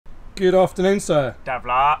Good afternoon, sir.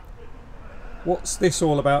 Davla. What's this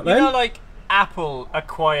all about then? You know, like Apple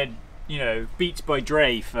acquired, you know, Beats by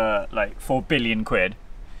Dre for like 4 billion quid.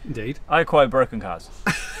 Indeed. I acquired broken cars.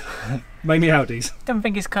 Mainly Audis. Don't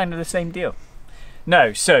think it's kind of the same deal.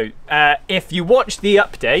 No, so if you watched the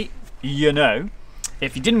update, you know.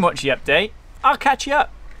 If you didn't watch the update, I'll catch you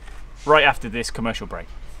up right after this commercial break.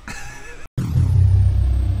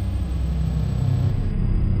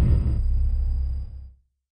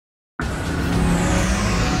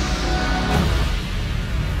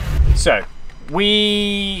 So,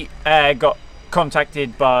 we got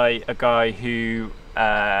contacted by a guy who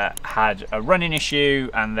had a running issue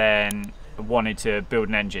and then wanted to build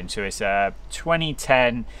an engine. So it's a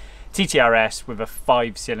 2010 TT RS with a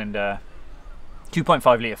 5-cylinder, 2.5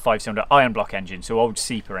 litre 5-cylinder iron block engine, so old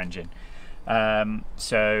SEPA engine. The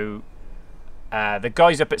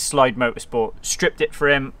guys up at Slide Motorsport stripped it for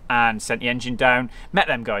him and sent the engine down. Met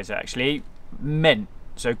them guys actually, mint.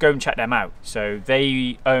 So go and check them out. So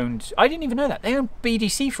they owned, I didn't even know that, they owned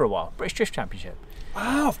BDC for a while, British Drift Championship.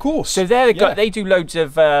 Ah, of course. So they're the guy, they do loads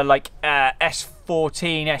of like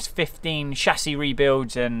S14, S15 chassis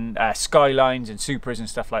rebuilds and Skylines and Supras and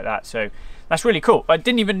stuff like that. So that's really cool. I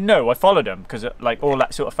didn't even know I followed them because like all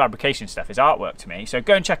that sort of fabrication stuff is artwork to me. So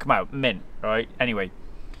go and check them out, mint, right? Anyway,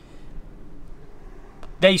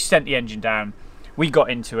 they sent the engine down, we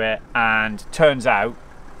got into it, and turns out,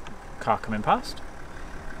 car coming past.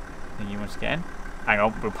 I think he wants to get in. Hang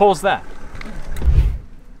on, we'll pause there.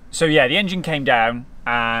 So yeah, the engine came down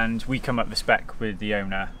and we come up the spec with the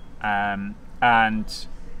owner, and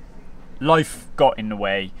life got in the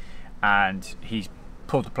way and he's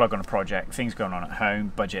pulled the plug on a project, things going on at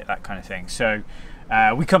home, budget, that kind of thing. So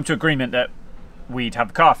we come to agreement that we'd have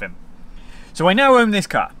the car for him. So I now own this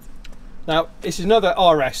car. Now, this is another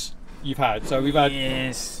RS you've had. So we've had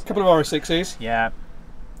a couple of RS6s. Yeah.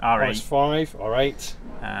 R8. RS5, R8.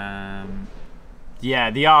 Yeah,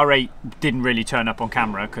 the R8 didn't really turn up on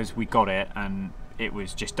camera because we got it and it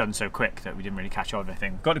was just done so quick that we didn't really catch on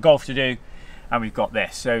anything. We've got the Golf to do and we've got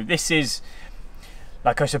this. So this is,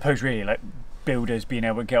 like, I suppose really like builders being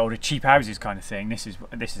able to get all the cheap houses kind of thing. This is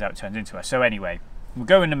how it turns into us. So anyway, we'll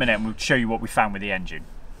go in a minute and we'll show you what we found with the engine.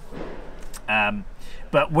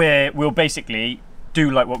 But we'll basically do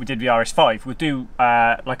like what we did with the RS5. We'll do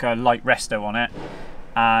like a light resto on it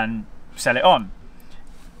and sell it on.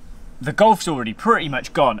 The Golf's already pretty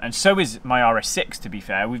much gone, and so is my RS6, to be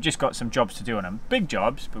fair. We've just got some jobs to do on them. Big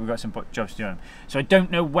jobs, but we've got some jobs to do on them. So I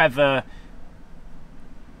don't know whether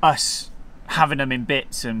us having them in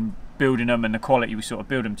bits and building them and the quality we sort of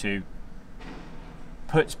build them to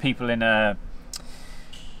puts people in a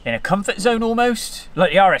comfort zone almost.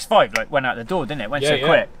 Like the RS5 like went out the door, didn't it? Went so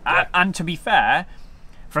quick. Yeah. And to be fair,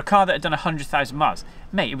 for a car that had done 100,000 miles,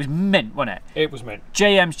 mate, it was mint, wasn't it? It was mint.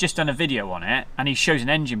 JM's just done a video on it, and he shows an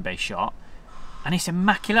engine-based shot, and it's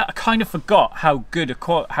immaculate. I kind of forgot how good a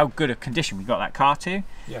condition we got that car to.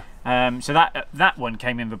 Yeah. So that one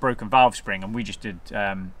came in with a broken valve spring, and we just did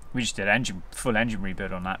full engine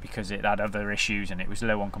rebuild on that because it had other issues and it was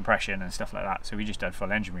low on compression and stuff like that. So we just did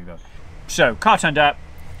full engine rebuild. So car turned up,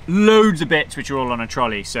 loads of bits which are all on a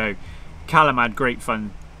trolley. So Callum had great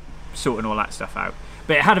fun sorting all that stuff out.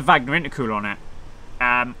 But it had a Wagner intercooler on it,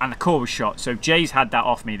 and the core was shot. So Jay's had that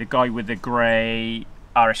off me, the guy with the grey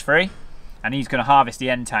RS3, and he's going to harvest the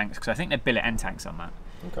end tanks because I think they're billet end tanks on that.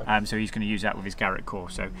 Okay. So he's going to use that with his Garrett core.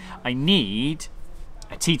 So I need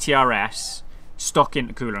a TTRS stock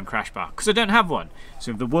intercooler and crash bar because I don't have one.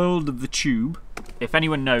 So the world of the tube, if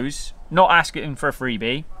anyone knows, not asking for a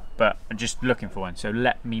freebie, but I'm just looking for one. So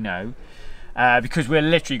let me know, because we're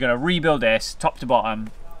literally going to rebuild this top to bottom,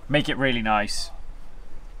 make it really nice.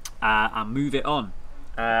 And move it on.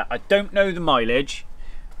 I don't know the mileage,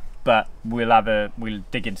 but we'll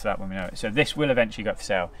dig into that when we know it. So this will eventually go up for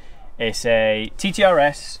sale. It's a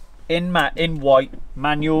TTRS in white,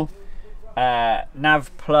 manual,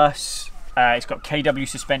 Nav Plus. It's got KW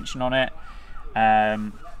suspension on it.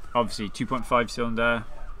 Obviously 2.5 cylinder.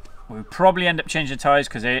 We'll probably end up changing the tyres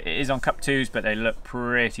because it is on Cup 2s, but they look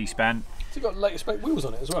pretty spent. It's got later spec wheels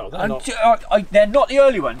on it as well. They're not the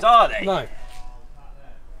early ones, are they? No.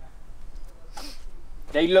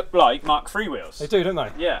 They look like Mark III wheels. They do, don't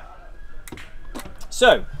they? Yeah.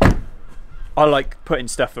 So, I like putting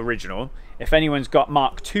stuff original. If anyone's got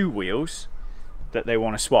Mark II wheels that they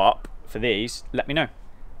want to swap for these, let me know.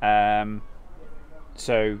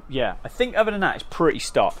 So, yeah, I think other than that, it's pretty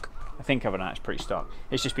stock.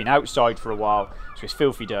 It's just been outside for a while, so it's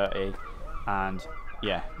filthy dirty, and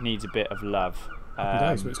yeah, needs a bit of love.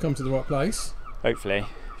 But it's come to the right place. Hopefully.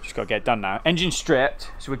 Just got to get it done now. Engine stripped,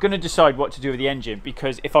 so we're going to decide what to do with the engine,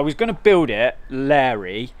 because if I was going to build it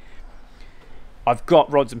Larry, I've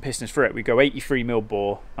got rods and pistons for it. We go 83mm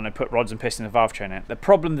bore, and I put rods and pistons and valve train in it. The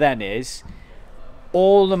problem then is,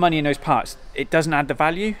 all the money in those parts, it doesn't add the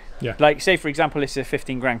value. Yeah. Like, say for example, this is a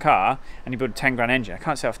 15 grand car, and you build a 10 grand engine. I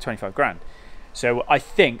can't sell it for 25 grand. So I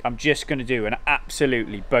think I'm just going to do an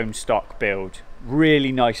absolutely bone stock build.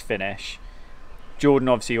 Really nice finish. Jordan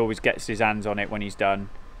obviously always gets his hands on it when he's done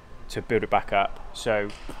to build it back up. So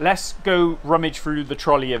let's go rummage through the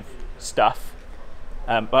trolley of stuff.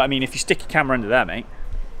 But I mean, if you stick your camera under there, mate,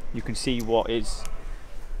 you can see what is.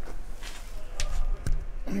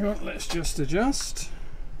 Hang on, let's just adjust.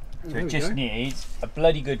 So it just needs a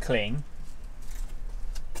bloody good clean.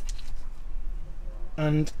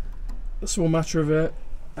 And a small matter of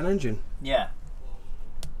an engine. Yeah.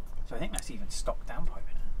 So I think that's even stock downpipe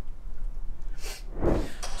in it.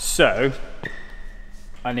 So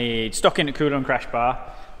I need stock intercooler and crash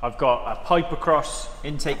bar. I've got a pipe across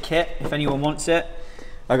intake kit if anyone wants it.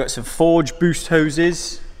 I've got some Forge boost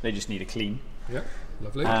hoses. They just need a clean. Yep,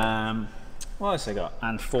 lovely. What else I got?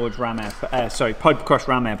 And Forge ram air, sorry, pipe across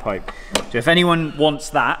ram air pipe. So if anyone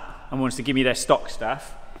wants that and wants to give me their stock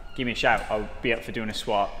stuff, give me a shout. I'll be up for doing a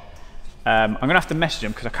swap. I'm gonna have to message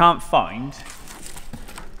them because I can't find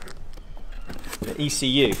the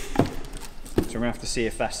ECU. So I'm gonna have to see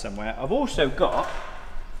if that's somewhere. I've also got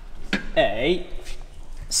a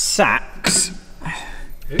Syvecs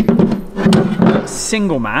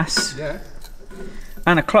single mass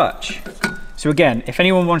and a clutch. So again, if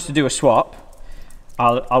anyone wants to do a swap,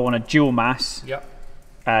 I want a dual mass,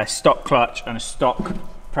 stock clutch and a stock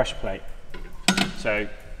pressure plate. So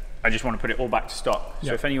I just want to put it all back to stock.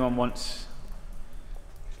 So if anyone wants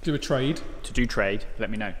do a trade, to do trade, let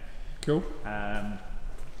me know. Cool.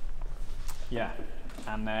 Yeah,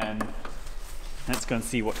 and then let's go and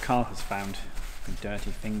see what Carl has found.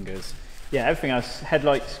 Dirty fingers. Yeah, everything else,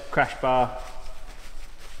 headlights, crash bar.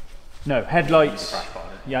 No, headlights. Crash bar,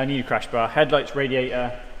 yeah, I need a crash bar. Headlights,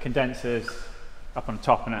 radiator, condensers, up on the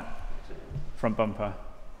top in it. Front bumper.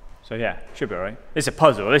 So yeah, should be alright. It's a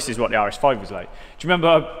puzzle. This is what the RS5 was like. Do you remember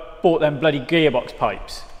I bought them bloody gearbox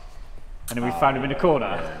pipes? And then we found them in the corner?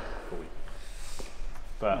 Yeah.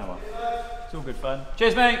 But it's all good fun.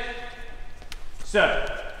 Cheers, mate! So,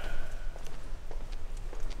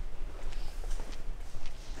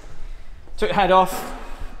 took the head off.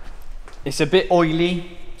 It's a bit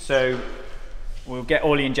oily, so we'll get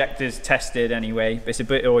all the injectors tested anyway, but it's a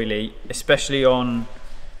bit oily, especially on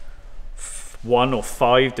 1 or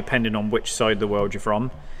 5, depending on which side of the world you're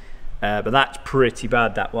from. But that's pretty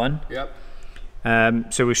bad, that one. Yep.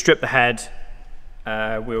 So we'll strip the head,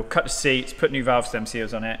 we'll cut the seats, put new valve stem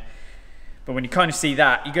seals on it. But when you kind of see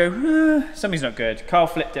that, you go, something's not good. Carl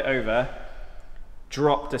flipped it over,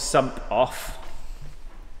 dropped a sump off,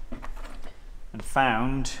 and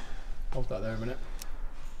found... Hold that there a minute.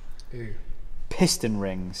 Ew. Piston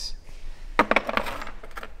rings.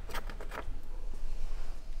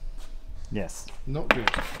 Yes. Not good.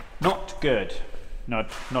 Not good. Not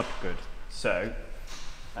good. So,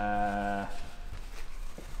 and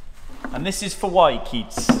this is for why,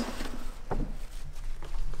 Keats?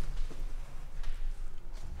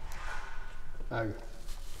 Oh.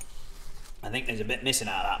 I think there's a bit missing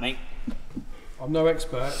out of that, mate. I'm no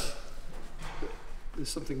expert. But there's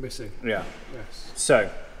something missing. Yeah. Yes. So,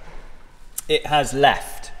 it has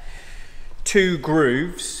left 2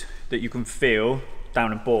 grooves that you can feel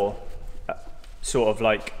down a bore, sort of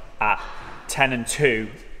like at 10 and 2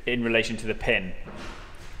 in relation to the pin.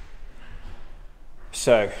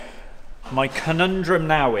 So, my conundrum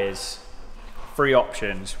now is 3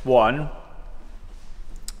 options. 1,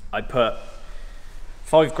 I put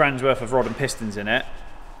 5 grand's worth of rod and pistons in it,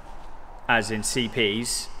 as in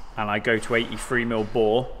CPs, and I go to 83mm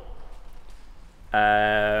bore,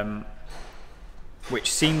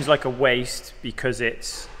 which seems like a waste because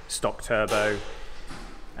it's stock turbo.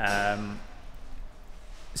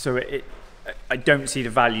 So I don't see the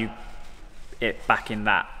value it back in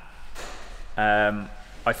that.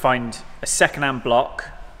 I find a second-hand block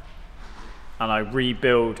and I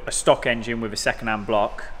rebuild a stock engine with a second-hand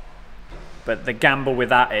block. But the gamble with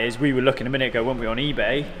that is, we were looking a minute ago, weren't we, on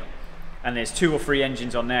eBay, and there's 2 or 3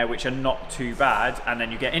 engines on there which are not too bad, and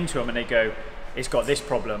then you get into them and they go, it's got this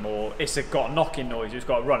problem, or it's got a knocking noise, it's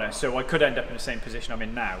got a runner. So I could end up in the same position I'm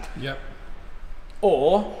in now. Yep.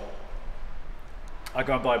 Or I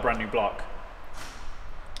go and buy a brand new block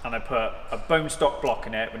and I put a bone stock block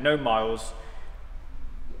in it with no miles,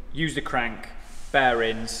 use the crank,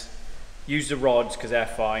 bearings, use the rods because they're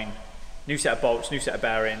fine, new set of bolts, new set of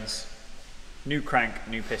bearings, new crank,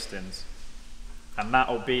 new pistons, and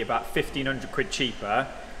that'll be about 1,500 quid cheaper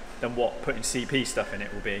than what putting CP stuff in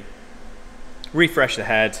it will be. Refresh the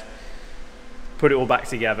head, put it all back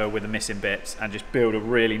together with the missing bits and just build a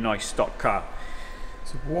really nice stock car.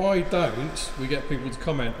 So why don't we get people to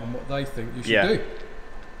comment on what they think you should do?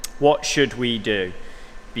 What should we do?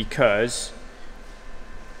 Because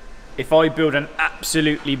if I build an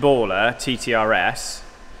absolutely baller TTRS,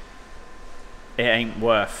 it ain't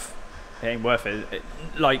worth it.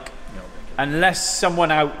 Like, unless someone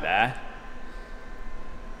out there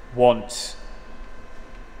wants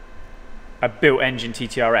a built engine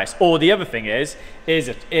TTRS, or the other thing is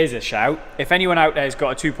a shout. If anyone out there has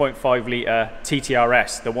got a 2.5 litre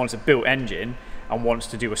TTRS that wants a built engine and wants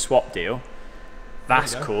to do a swap deal,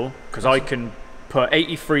 that's cool, because I can put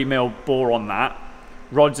 83mm bore on that,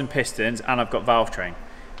 rods and pistons, and I've got valve train.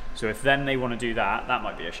 So if then they want to do that, that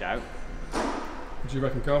might be a shout. What do you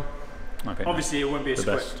reckon, Carl? Obviously, it won't be a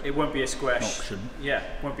square. It won't be a square option. Yeah,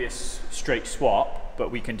 it won't be a straight swap, but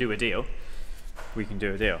we can do a deal. We can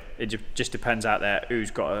do a deal. It just depends out there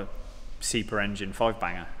who's got a CEPA engine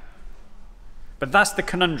 5-banger. But that's the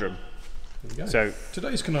conundrum. There you go. So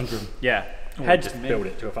today's conundrum. Yeah. Head just build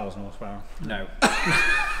it to 1,000 horsepower. No.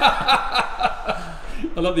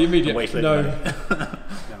 I love the immediate no. No.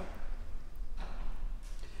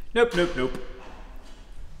 Nope, nope, nope.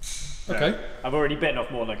 Okay. No. I've already bitten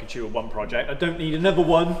off more than I can chew at one project. I don't need another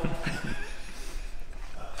one.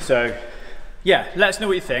 So, yeah, let us know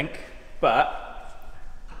what you think. But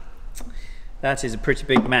that is a pretty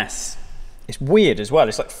big mess. It's weird as well.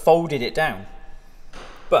 It's like folded it down.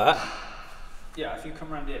 But yeah, if you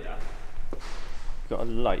come around here, Dan, you've got a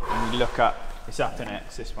light and you look up. It's up, isn't it?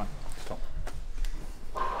 It's this one. Top.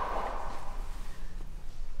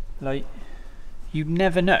 Like, you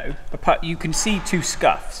never know. Apart, you can see two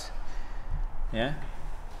scuffs. Yeah.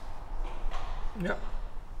 Yeah.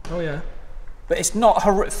 Oh yeah. But it's not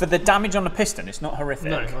for the damage on the piston. It's not horrific.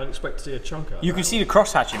 No, I'd expect to see a chunk out. You can see the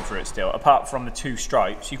cross hatching for it still, apart from the two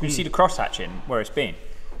stripes. You can see the cross hatching where it's been.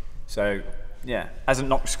 So yeah, hasn't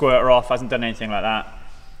knocked the squirter off. Hasn't done anything like that.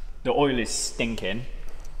 The oil is stinking.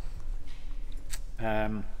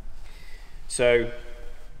 So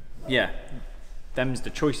yeah, them's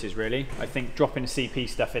the choices really. I think dropping the CP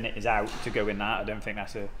stuff in it is out to go in that. I don't think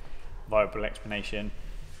that's a viable explanation.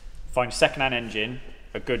 Find a second-hand engine,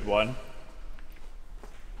 a good one,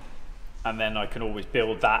 and then I can always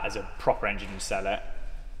build that as a proper engine and sell it.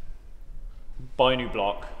 Buy a new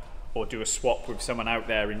block, or do a swap with someone out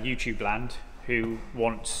there in YouTube land who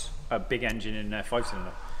wants a big engine in their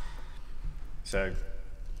 5-cylinder. So,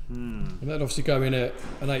 and that'd obviously go in an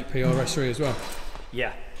 8P RS3 as well.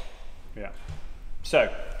 Yeah, yeah.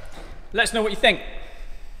 So, let us know what you think.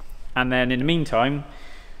 And then in the meantime,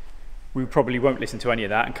 we probably won't listen to any of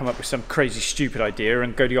that and come up with some crazy stupid idea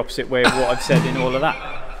and go the opposite way of what I've said in all of that.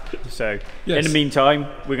 So in the meantime,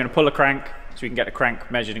 we're going to pull a crank so we can get the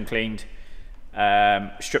crank measured and cleaned,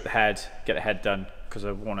 strip the head, get the head done, because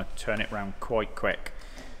I want to turn it around quite quick.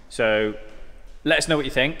 So let us know what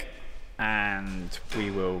you think and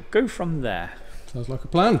we will go from there. Sounds like a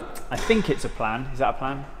plan. I think it's a plan. Is that a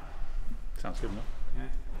plan? Sounds good enough. Yeah.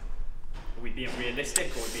 Are we being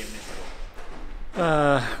realistic or are we being miserable?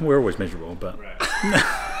 We're always miserable, but right.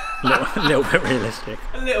 a little bit realistic.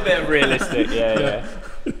 A little bit of realistic, yeah.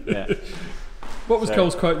 What was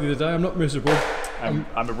Cole's quote the other day? I'm not miserable. I'm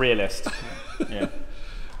a realist. Yeah.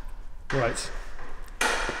 Right.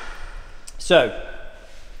 So,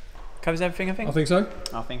 covers everything, I think? I think so.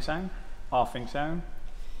 I think so. I think so.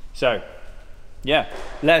 So, yeah,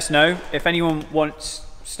 let us know. If anyone wants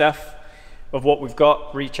stuff of what we've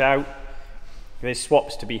got, reach out. There's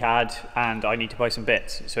swaps to be had, and I need to buy some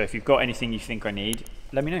bits. So if you've got anything you think I need,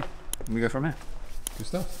 let me know. And we go from there. Good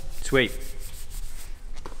stuff. Sweet.